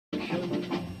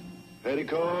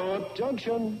Petticoat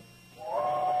Junction.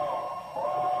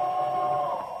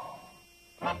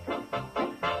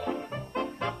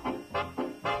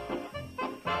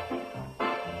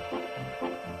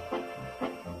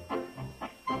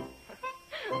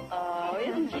 Oh,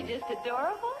 isn't she just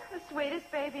adorable? The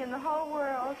sweetest baby in the whole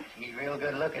world. She's real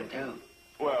good looking, too.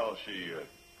 Well, she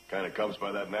kind of comes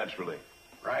by that naturally.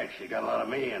 Right, she got a lot of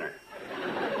me in her.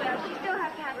 Well, she still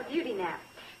has to have her beauty nap.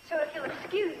 So if you'll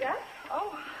excuse us.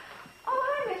 Oh,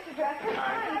 hi, Mr. Drucker.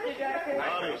 Hi, Mr. Drucker.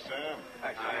 Howdy, Sam.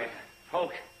 Hi.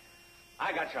 Folks,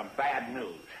 I got some bad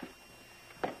news.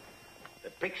 The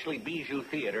Pixley Bijou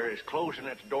Theater is closing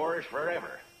its doors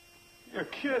forever. You're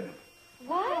kidding.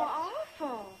 What? Oh,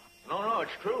 awful. No,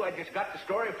 it's true. I just got the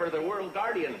story for the World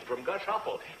Guardian from Gus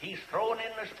Huffle. He's throwing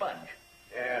in the sponge.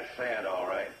 Yeah, it's sad, all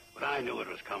right. But I knew it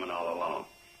was coming all along.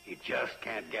 You just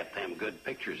can't get them good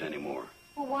pictures anymore.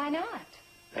 Well, why not?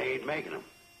 They ain't making them.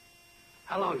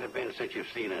 How long's it been since you've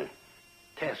seen a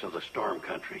Tess of the Storm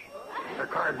Country? Her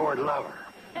Cardboard Lover?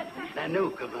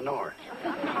 Nanook of the North?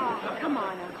 Oh, come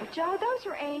on, Uncle Joe. Those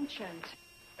are ancient.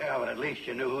 Yeah, but at least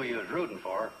you knew who you was rooting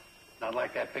for. Not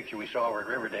like that picture we saw over at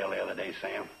Riverdale the other day,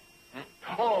 Sam.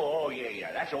 Oh,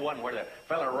 yeah. That's the one where the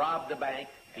fella robbed the bank,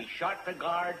 he shot the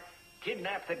guard,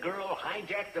 kidnapped the girl,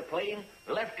 hijacked the plane,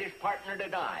 left his partner to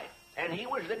die. And he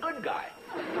was the good guy.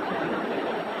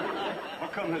 How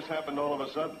come this happened all of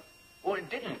a sudden? Well, it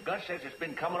didn't. Gus says it's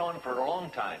been coming on for a long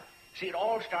time. See, it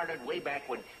all started way back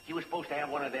when he was supposed to have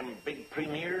one of them big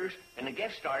premieres, and the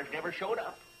guest stars never showed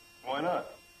up. Why not?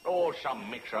 Oh, some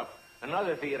mix-up.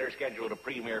 Another theater scheduled a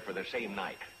premiere for the same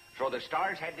night. So the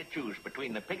stars had to choose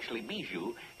between the Pixley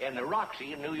Bijou and the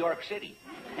Roxy in New York City.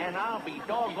 And I'll be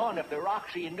doggone if the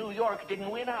Roxy in New York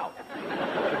didn't win out.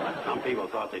 Some people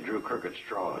thought they drew crooked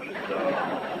straws.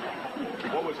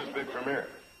 What was this big premiere?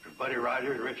 Buddy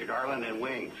Rogers, Richard Arlen, and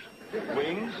Wings.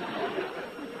 Wings?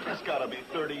 That's got to be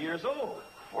 30 years old.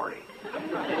 40.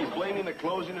 And he's blaming the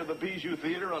closing of the Bijou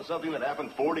Theater on something that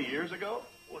happened 40 years ago?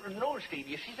 Well, no, Steve.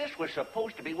 You see, this was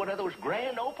supposed to be one of those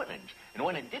grand openings. And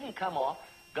when it didn't come off,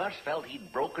 Gus felt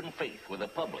he'd broken faith with the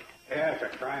public. Yeah, it's a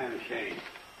crying shame.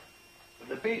 With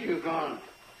the Bijou gone,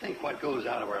 think what goes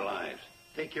out of our lives.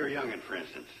 Take your young'un, for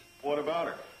instance. What about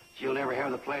her? She'll never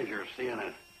have the pleasure of seeing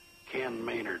a Ken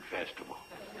Maynard festival.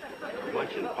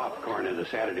 Munching popcorn in the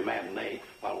Saturday matinee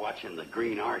while watching the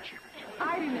Green Archer.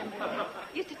 I remember.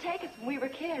 Used to take us when we were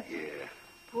kids. Yeah.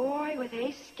 Boy, were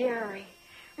they scary.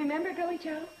 Remember, Billy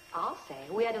Joe? I'll say.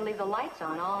 We had to leave the lights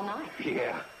on all night.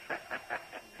 Yeah.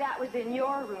 That was in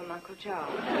your room, Uncle Joe.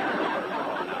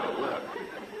 Oh, now,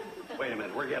 look. Wait a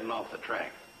minute. We're getting off the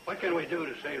track. What can we do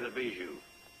to save the Bijou?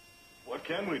 What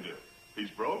can we do? He's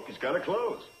broke. He's got to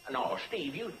close. No,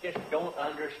 Steve, you just don't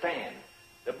understand.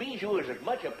 The Bijou is as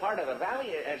much a part of the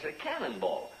valley as a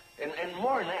cannonball. And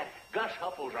more than that, Gus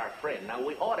Huffle's our friend. Now,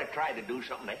 we ought to try to do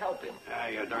something to help him. Ah,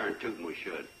 you're darn tootin' we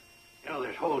should. You know,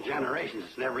 there's whole generations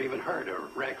that's never even heard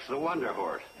of Rex the Wonder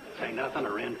Horse. Say nothing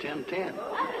of Rin Tin Tin.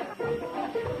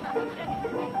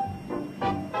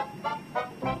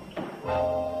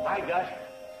 Hi, Gus.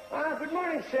 Good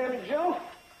morning, Sam and Joe.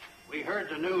 We heard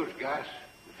the news, Gus.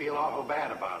 We feel awful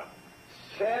bad about it.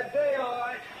 Sad day, all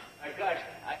right. Gus,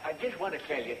 I just want to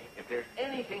tell you, if there's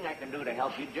anything I can do to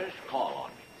help you, just call on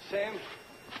me. Sam,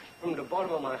 from the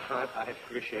bottom of my heart, I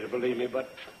appreciate it, believe me, but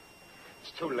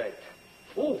it's too late.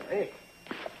 Oh, hey.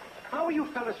 How you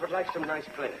fellas would like some nice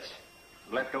plates?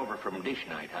 Left over from dish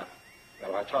night, huh?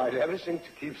 Well, I tried everything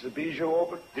to keep the Bijou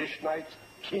open. Dish nights,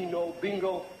 keno,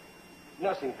 bingo.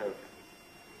 Nothing helped.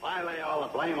 Why lay all the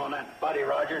blame on that Buddy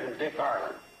Rogers and Dick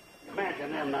Arlen?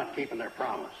 Imagine them not keeping their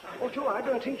promise. Oh, Joe, I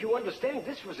don't think you understand.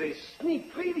 This was a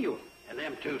sneak preview. And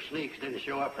them two sneaks didn't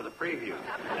show up for the preview.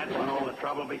 That's when all the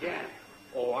trouble began.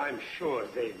 Oh, I'm sure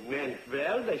they meant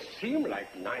well. They seem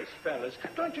like nice fellas.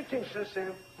 Don't you think so,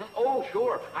 Sam? Oh,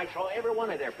 sure. I saw every one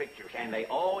of their pictures, and they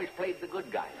always played the good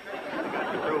guy. You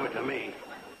got to prove it to me.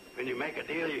 When you make a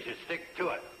deal, you should stick to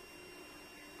it.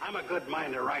 I'm a good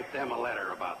mind to write them a letter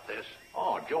about this.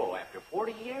 Oh, Joe, after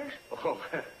 40 years? Oh,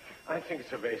 I think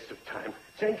it's a waste of time.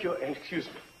 Thank you, and excuse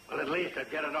me. Well, at least I'd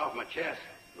get it off my chest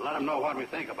and let them know what we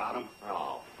think about them.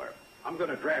 Oh, I'm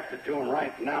going to draft it to them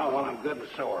right now while I'm good and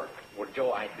sore. well,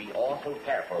 Joe, I'd be awful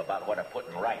careful about what I put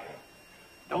in writing.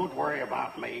 Don't worry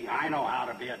about me. I know how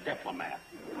to be a diplomat.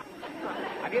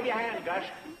 I'll give you a hand, Gus.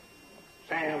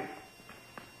 Sam,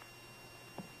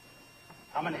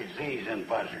 how many Z's in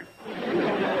buzzard?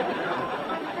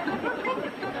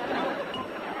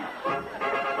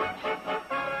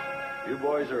 You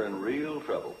boys are in real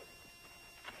trouble.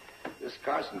 This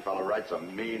Carson fellow writes a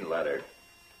mean letter.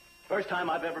 First time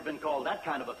I've ever been called that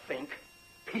kind of a fink.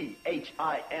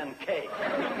 P-H-I-N-K.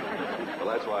 Well,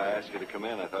 that's why I asked you to come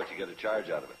in. I thought you'd get a charge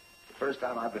out of it. The first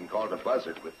time I've been called a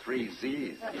buzzard with 3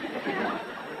 Z's.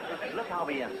 Look how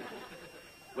he ends it.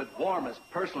 With warmest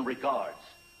personal regards,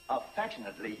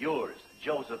 affectionately yours,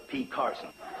 Joseph P. Carson.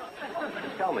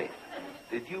 Tell me,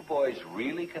 did you boys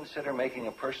really consider making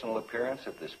a personal appearance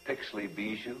at this Pixley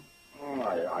Bijou?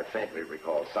 I faintly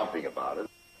recall something about it.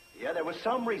 Yeah, there was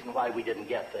some reason why we didn't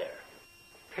get there.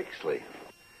 Pixley?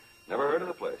 Never heard of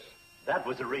the place. That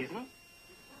was the reason.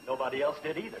 Nobody else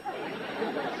did either.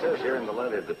 It says here in the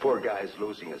letter the poor guy's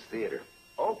losing his theater.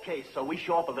 Okay, so we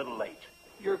show up a little late.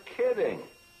 You're kidding.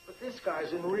 But this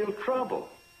guy's in real trouble.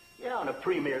 Yeah, and a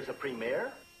premiere's a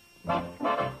premiere.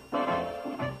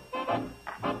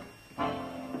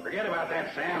 Forget about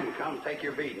that, Sam. Come take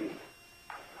your beating.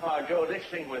 Oh, Joe, this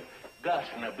thing with Gus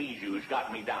and the Bijou's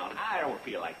got me down. I don't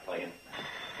feel like playing.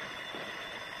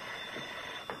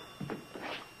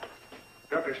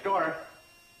 Drucker store.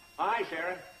 Hi,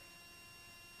 Sarah.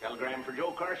 Telegram for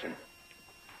Joe Carson.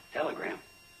 Telegram.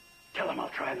 Tell him I'll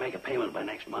try and make a payment by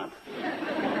next month.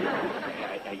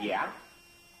 Yeah?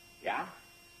 Yeah?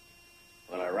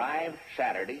 Will arrive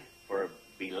Saturday for a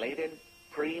belated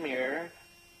premiere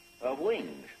of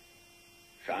Wings.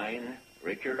 Signed,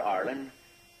 Richard Arlen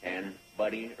and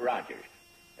Buddy Rogers.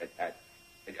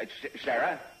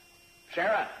 Sarah?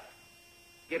 Sarah?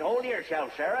 Get hold of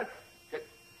yourself, Sarah.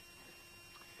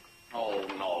 Oh,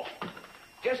 no.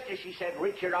 Just as she said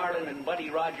Richard Arlen and Buddy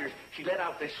Rogers, she let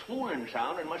out this swooning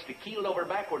sound and must have keeled over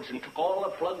backwards and took all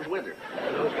the plugs with her.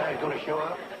 Are those guys going to show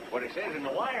up? What it says in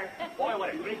the wire. Boy,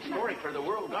 what a great story for the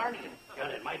World Guardian.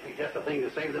 God, it might be just the thing to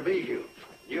save the Bijou.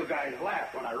 You guys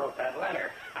laughed when I wrote that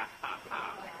letter.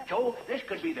 Joe, this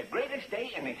could be the greatest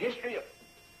day in the history of...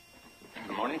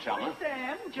 Good morning, Selma.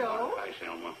 Sam, Joe. Hi,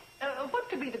 Selma. What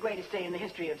could be the greatest day in the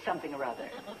history of something or other?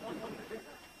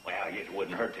 Well, it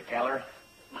wouldn't hurt to tell her.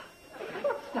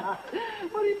 It's not.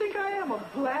 What do you think I am, a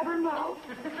blabbermouth?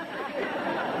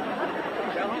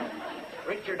 Selma,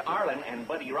 Richard Arlen and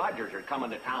Buddy Rogers are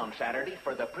coming to town Saturday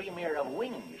for the premiere of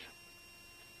Wings.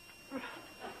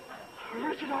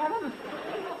 Richard Arlen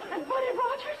and Buddy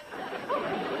Rogers?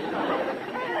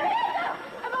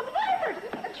 I'm a blizzard!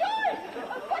 A choice!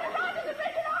 Buddy Rogers and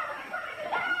Richard Arlen!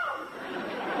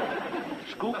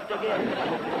 Scooped again.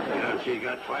 Yeah, she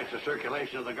got twice the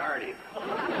circulation of the Guardian.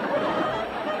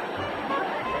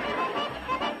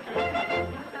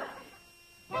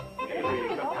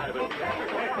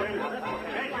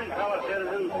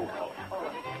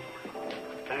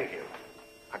 Thank you.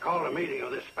 I called a meeting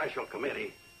of this special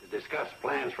committee to discuss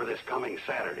plans for this coming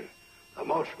Saturday, the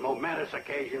most momentous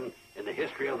occasion in the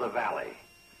history of the Valley.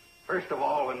 First of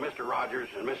all, when Mr. Rogers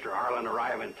and Mr. Arlen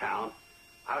arrive in town,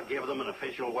 I'll give them an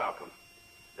official welcome.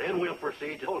 Then we'll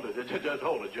proceed to... Hold it, just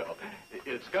hold it, Joe.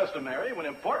 It's customary when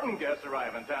important guests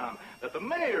arrive in town that the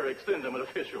mayor extend them an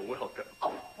official welcome.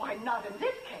 Oh, why not in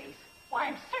this case? Why,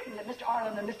 I'm certain that Mr.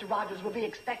 Arlen and Mr. Rogers will be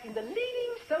expecting the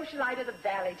leading socialite of the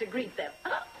Valley to greet them.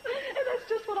 And that's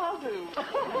just what I'll do.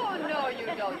 Oh, no, you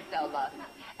don't, Selma.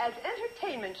 As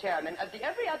entertainment chairman of the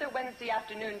every other Wednesday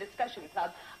afternoon discussion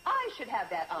club, I should have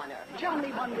that honor. Tell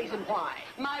me one reason why.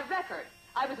 My record.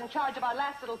 I was in charge of our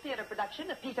last little theater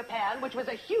production of Peter Pan, which was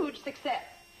a huge success.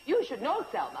 You should know,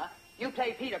 Selma. You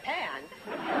play Peter Pan.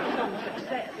 Some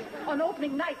success. On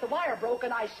opening night, the wire broke,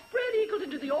 and I spread eagled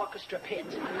into the orchestra pit.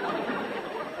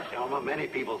 Selma, many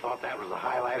people thought that was the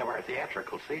highlight of our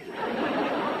theatrical season.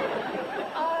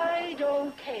 I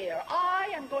don't care. I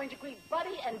am going to greet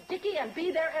Buddy and Dickie and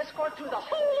be their escort through the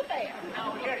whole affair.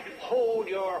 Now, just hold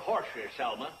your horses,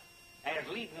 Selma. As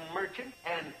leading merchant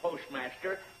and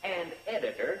postmaster and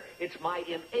editor, it's my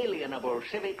inalienable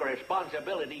civic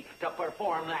responsibility to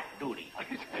perform that duty.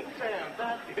 Sam,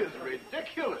 that is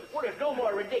ridiculous. Well, it's no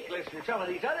more ridiculous than some of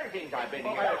these other things I've been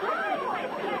here.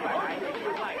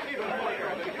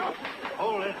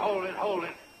 Hold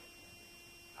it.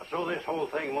 Now, so this whole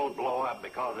thing won't blow up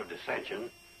because of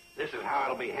dissension, this is how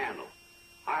it'll be handled.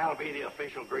 I'll be the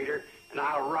official greeter, and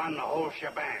I'll run the whole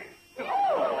shebang.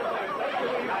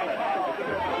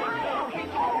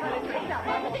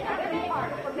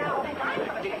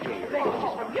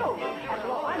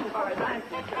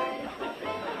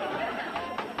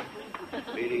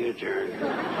 Meeting adjourned.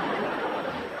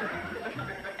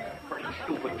 Pretty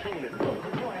stupid thing to do.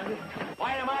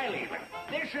 Why am I leaving?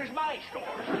 This is my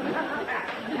store.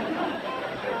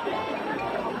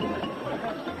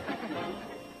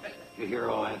 You hear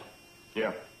all that?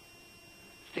 Yeah.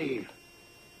 Steve,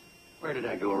 where did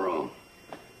I go wrong?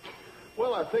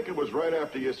 Well, I think it was right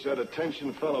after you said,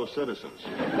 "Attention, fellow citizens."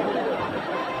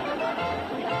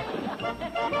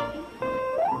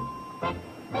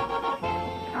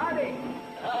 Harvey.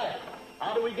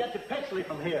 How do we get to Pixley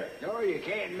from here? No, you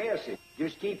can't miss it.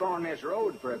 Just keep on this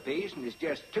road for a piece, and it's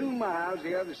just 2 miles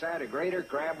the other side of Greater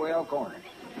Crabwell Corner.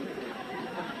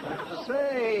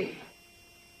 Say,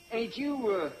 ain't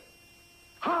you,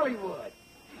 Hollywood?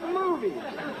 Movies.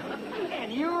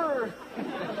 And you're...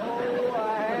 Oh,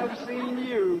 I have seen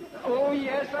you. Oh,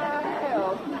 yes, I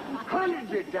have.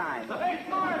 Hundreds of times. Hey,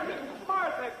 Martha!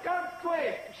 Martha, come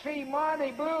quick. See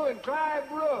Monty Blue and Clive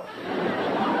Brooks.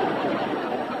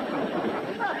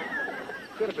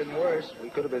 Could have been worse. We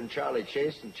could have been Charlie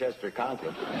Chase and Chester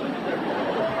Conklin.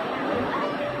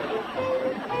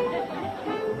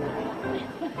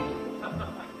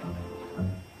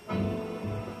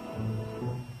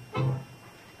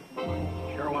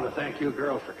 Thank you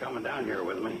girls for coming down here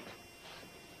with me.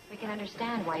 We can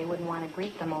understand why you wouldn't want to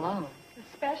greet them alone.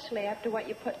 Especially after what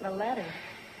you put in the letter.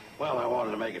 Well, I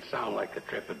wanted to make it sound like the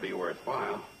trip would be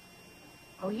worthwhile.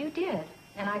 Oh, you did.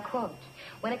 And I quote,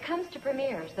 "When it comes to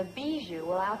premieres, the Bijou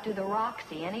will outdo the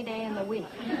Roxy any day in the week."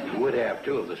 You would have,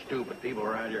 too, if the stupid people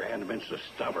around here hadn't been so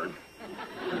stubborn.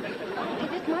 Hey,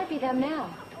 this might be them now.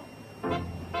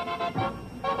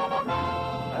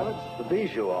 Well, it's the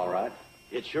Bijou, all right.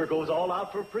 It sure goes all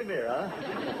out for a premiere, huh?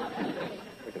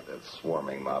 Look at that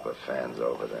swarming mob of fans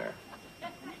over there.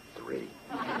 3.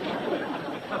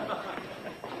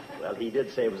 Well, he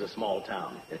did say it was a small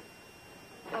town.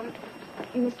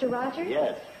 Mr. Rogers?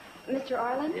 Yes. Mr.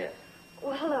 Arlen? Yes.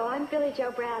 Well, hello, I'm Billy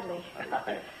Joe Bradley.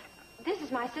 Hi. This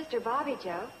is my sister, Bobby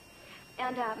Joe,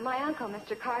 and my uncle,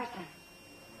 Mr. Carson.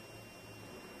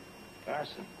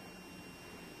 Carson?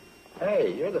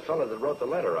 Hey, you're the fellow that wrote the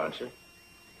letter, aren't you?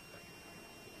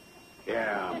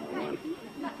 Yeah, I'm the one.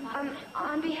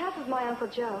 On behalf of my Uncle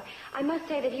Joe, I must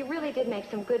say that he really did make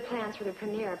some good plans for the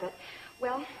premiere, but,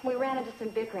 well, we ran into some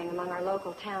bickering among our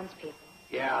local townspeople.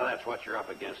 Yeah, that's what you're up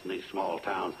against in these small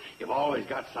towns. You've always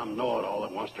got some know-it-all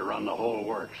that wants to run the whole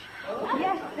works.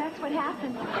 Yes, that's what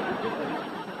happened.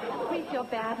 We feel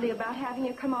badly about having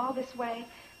you come all this way,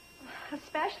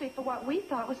 especially for what we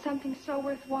thought was something so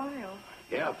worthwhile.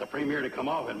 Yeah, if the premiere had come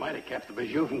off, it might have kept the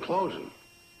Bijou from closing.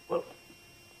 Well,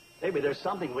 maybe there's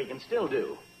something we can still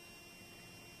do.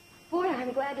 Boy,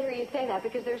 I'm glad to hear you say that,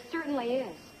 because there certainly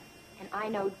is. And I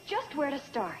know just where to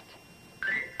start.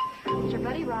 Mr.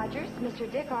 Buddy Rogers, Mr.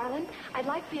 Dick Arlen, I'd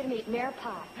like for you to meet Mayor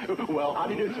Potts. Well, how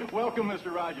do you do? Welcome,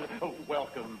 Mr. Rogers. Oh,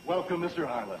 welcome. Welcome, Mr.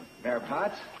 Arlen. Mayor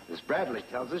Potts, Miss Bradley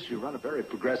tells us you run a very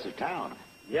progressive town.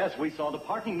 Yes, we saw the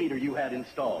parking meter you had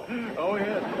installed. Oh,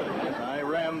 yes. I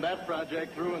rammed that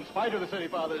project through in spite of the city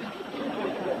fathers.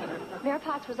 Mayor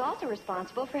Potts was also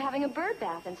responsible for having a bird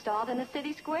bath installed in the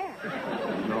city square.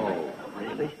 No.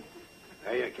 Really?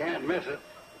 Hey, you can't miss it.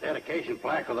 Dedication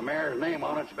plaque with the mayor's name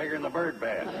on it's bigger than the bird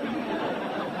bath.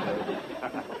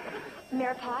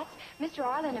 Mayor Potts, Mr.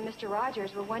 Arlen and Mr.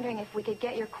 Rogers were wondering if we could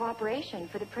get your cooperation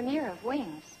for the premiere of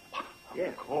Wings. Yeah.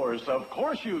 Of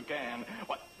course you can.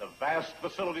 What, the vast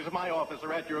facilities of my office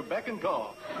are at your beck and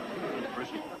call.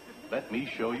 First, let me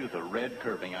show you the red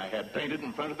curving I had painted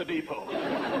in front of the depot. Oh,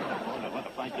 now, what a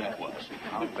fight that was.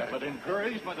 But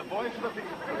encouraged by the voice of the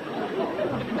people.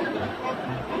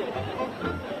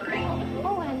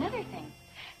 Oh, and another thing.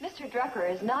 Mr. Drucker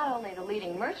is not only the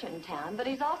leading merchant in town, but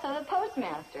he's also the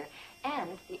postmaster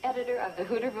and the editor of the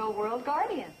Hooterville World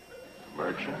Guardian.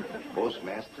 Merchant,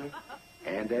 postmaster,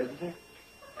 and editor?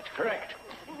 That's correct.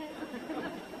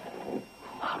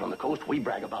 Out on the coast, we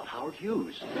brag about Howard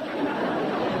Hughes. Hello,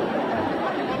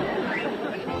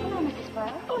 Mrs.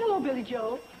 Plout. Oh, hello, Billy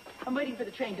Joe. I'm waiting for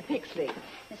the train to Pixley.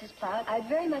 Mrs. Plout, I'd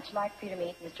very much like for you to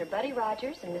meet Mr. Buddy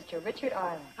Rogers and Mr. Richard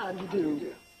Arlen. How do you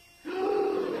do?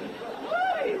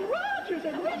 Buddy Rogers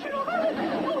and Richard Arlen!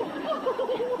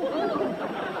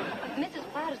 Mrs.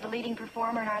 Plout is the leading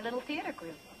performer in our little theater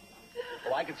group.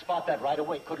 Oh, I could spot that right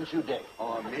away, couldn't you, Dick?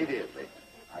 Oh, immediately.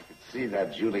 I could see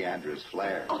that Julie Andrews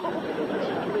flair. Oh,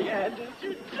 Julie Andrews,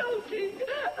 you're joking.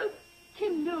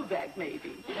 Kim Novak,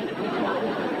 maybe.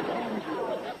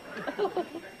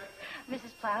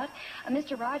 Mrs. Plout,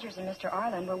 Mr. Rogers and Mr.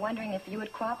 Arlen were wondering if you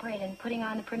would cooperate in putting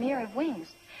on the premiere of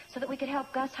Wings so that we could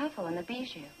help Gus Huffle and the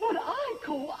Bijou. Would I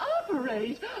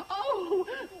cooperate? Oh,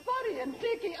 Buddy and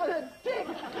Dickie, Dick,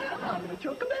 I'm going to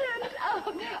choke a man.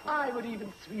 I would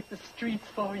even sweep the streets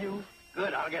for you.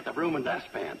 Good, I'll get the broom and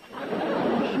dustpan.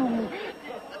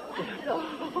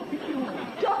 Oh,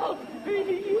 you dog,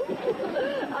 baby, you.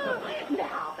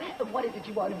 Now, what is it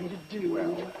you wanted me to do?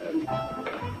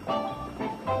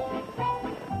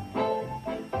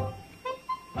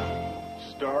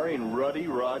 Starring Ruddy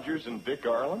Rogers and Dick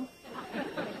Arlen?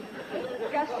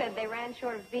 Gus said they ran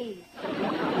short of bees.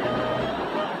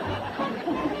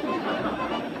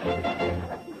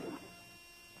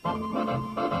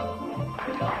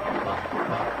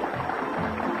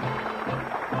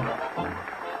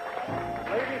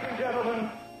 Ladies and gentlemen,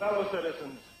 fellow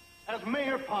citizens, as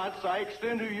Mayor Potts, I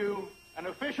extend to you an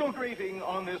official greeting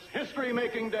on this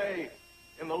history-making day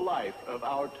in the life of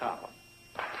our town.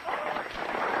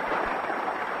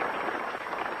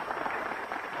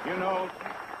 You know,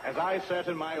 as I sat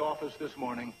in my office this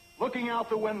morning, looking out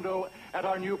the window at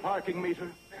our new parking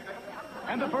meter,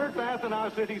 and the bird bath in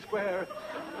our city square,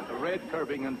 and the red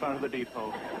curbing in front of the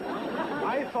depot,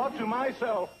 I thought to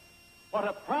myself, what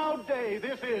a proud day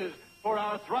this is for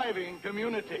our thriving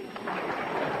community.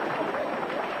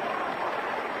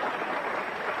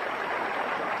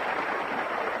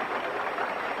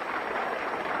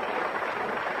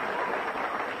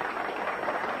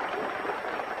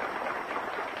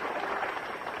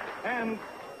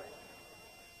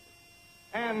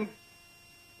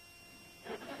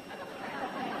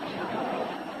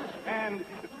 And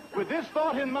with this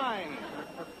thought in mind,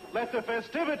 let the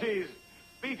festivities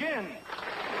begin.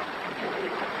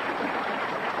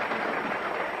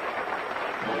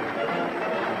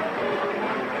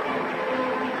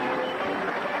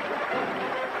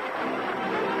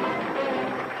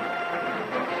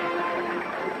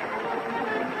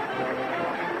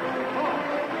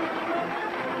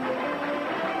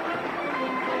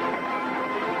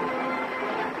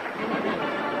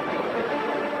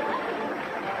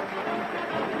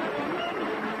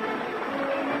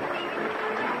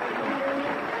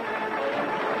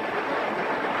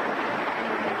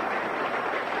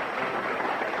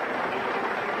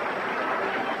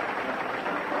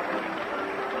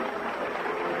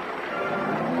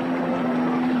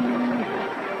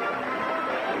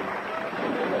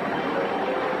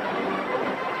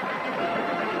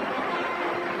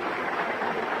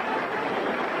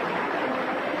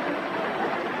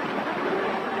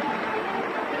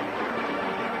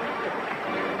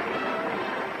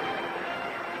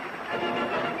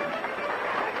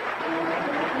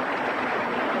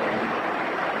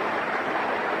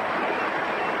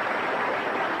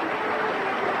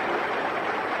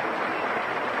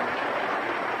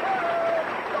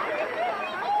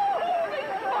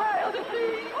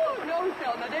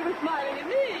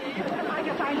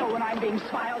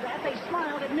 Smiled at. They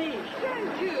smiled at me.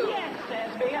 Thank you. Yes,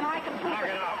 says me, and I can prove Knock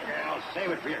it off, girl.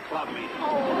 Save it for your club meeting.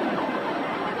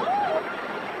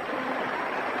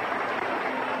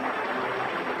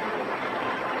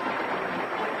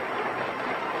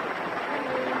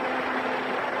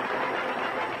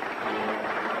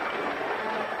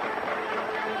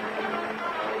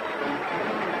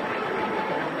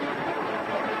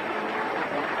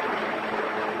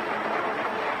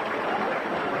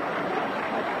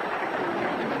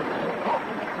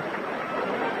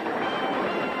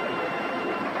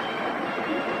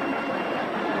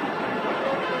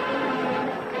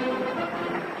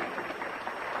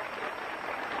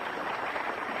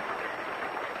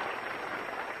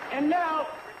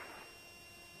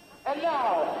 And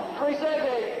now,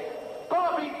 presenting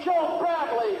Bobby Joe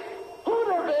Bradley,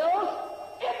 Hooterville's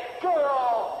It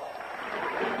Girl.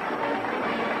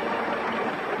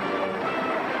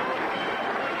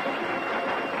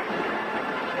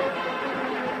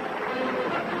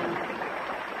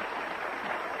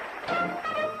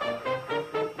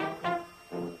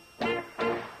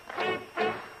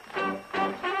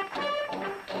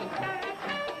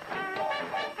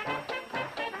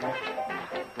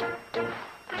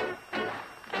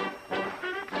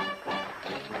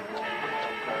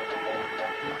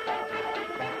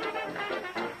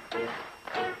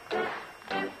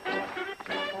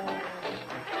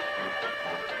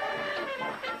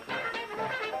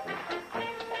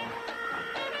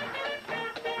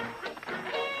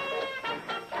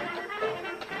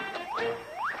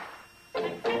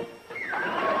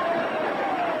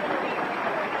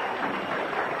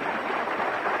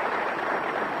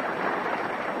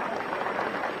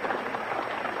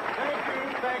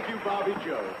 Bobby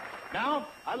Joe. Now,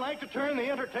 I'd like to turn the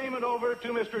entertainment over to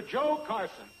Mr. Joe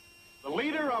Carson, the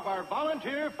leader of our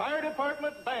volunteer fire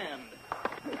department band.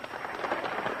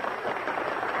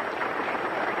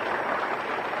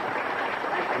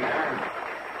 Thank you, Mayor.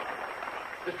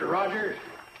 Mr. Rogers,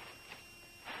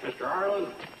 Mr. Arlen,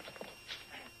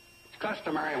 it's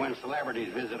customary when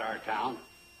celebrities visit our town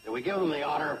that we give them the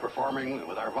honor of performing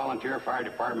with our volunteer fire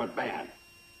department band.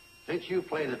 Since you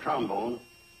play the trombone,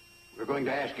 we're going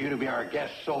to ask you to be our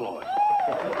guest soloist.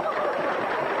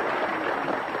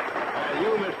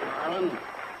 You, Mr. Arlen,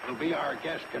 will be our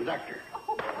guest conductor.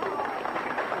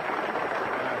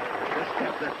 Just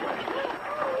step this way.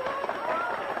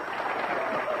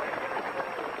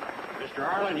 Mr.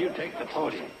 Arlen, you take the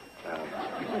podium.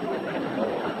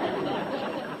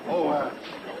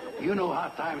 You know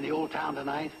hot time in the old town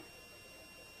tonight?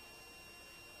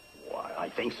 Why, I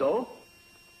think so.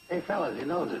 Hey, fellas, he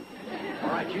knows it. All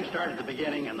right, you start at the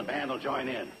beginning, and the band will join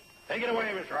in. Take it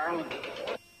away, Mr. Arlen.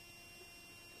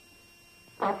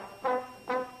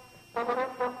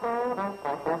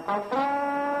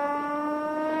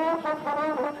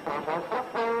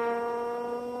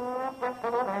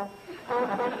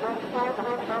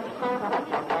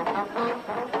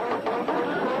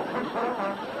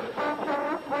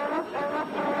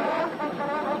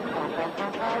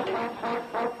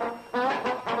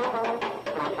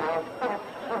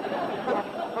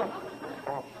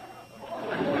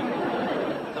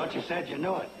 Thought you said you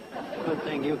knew it. Good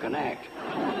thing you can act.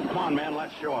 Come on, man,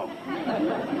 let's show 'em.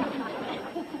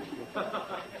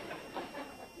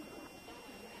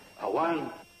 A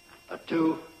 1, a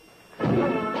 2.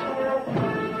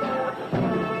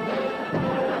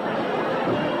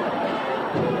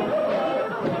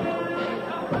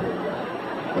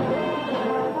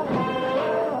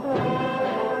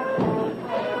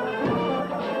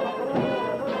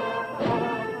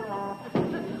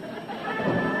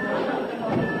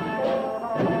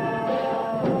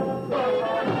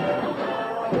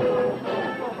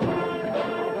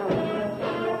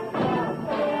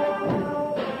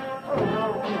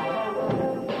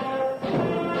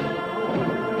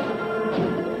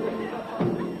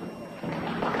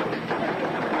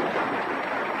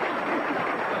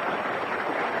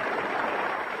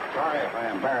 Sorry if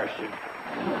I embarrassed you.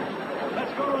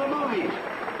 Let's go to the movies.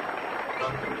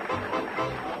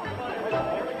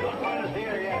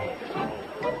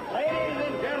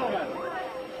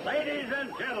 Ladies and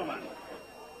gentlemen,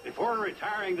 before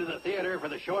retiring to the theater for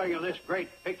the showing of this great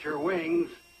picture, Wings,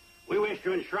 we wish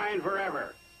to enshrine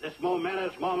forever this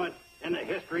momentous moment in the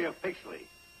history of Pixley.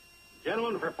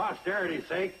 Gentlemen, for posterity's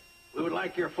sake, we would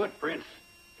like your footprints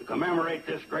to commemorate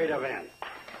this great event.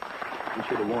 We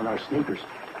should have worn our sneakers.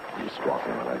 I'm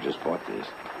squawking when I just bought these.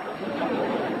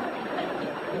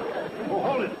 Oh,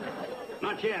 hold it.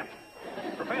 Not yet.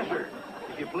 Professor,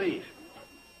 if you please.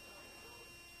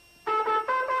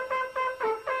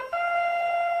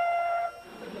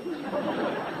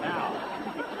 Now.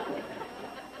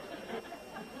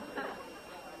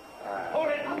 Hold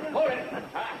it! Hold it!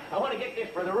 I want to get this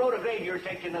for the road of Ranger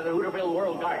section of the Hooterville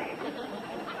World Guardian.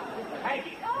 Thank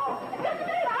you. Oh, just a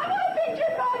minute. I want a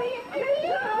picture, buddy.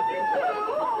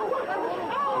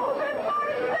 Oh, good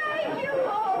morning. Thank you.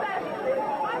 Oh, that's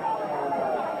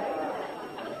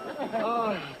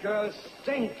Oh, girls,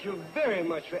 thank you very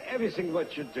much for everything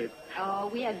what you did. Oh,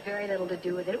 we had very little to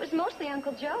do with it. It was mostly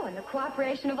Uncle Joe and the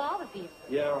cooperation of all the people.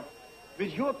 Yeah.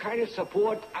 With your kind of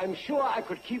support, I'm sure I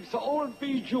could keep the old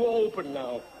bijou open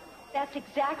now. That's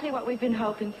exactly what we've been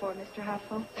hoping for, Mr.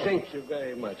 Huffle. Thank you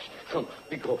very much. Come,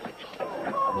 we go.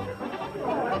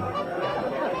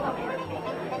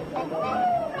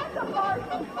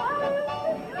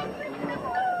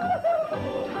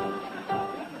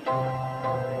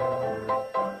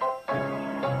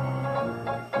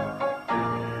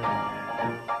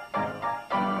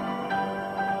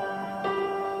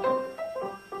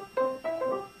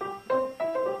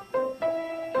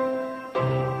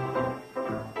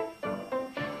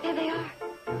 There they are.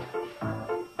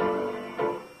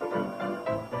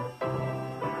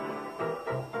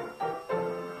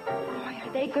 Boy,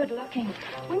 are they good looking.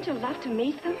 Wouldn't you love to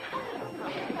meet them?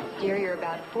 Dear, you're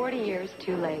about 40 years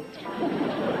too late.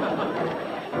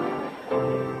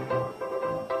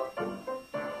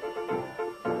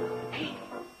 Hey,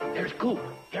 there's Coop.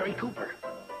 Gary Cooper.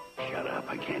 Shut up.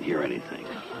 I can't hear anything.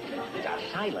 It's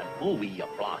a silent movie, you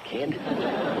blockhead.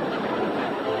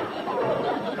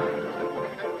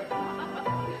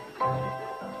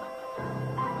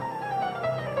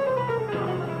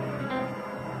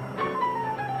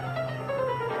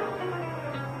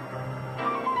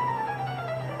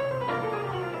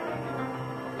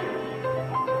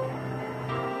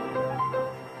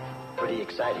 Pretty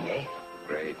exciting, eh?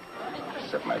 Great.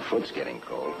 Except my foot's getting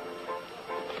cold.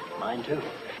 Mine, too.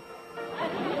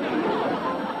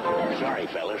 Sorry,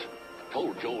 fellas. I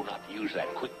told Joe not to use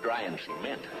that quick-drying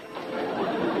cement.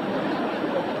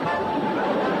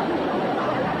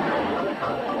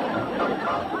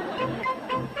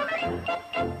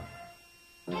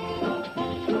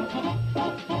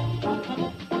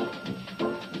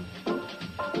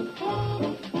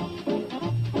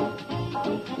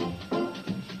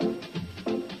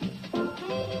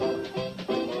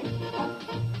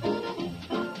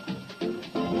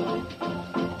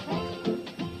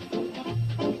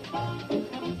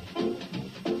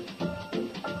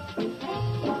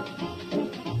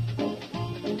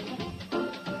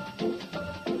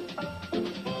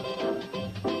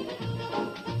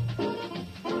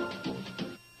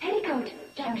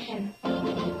 Junction.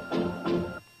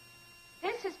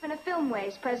 This has been a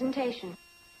Filmways presentation.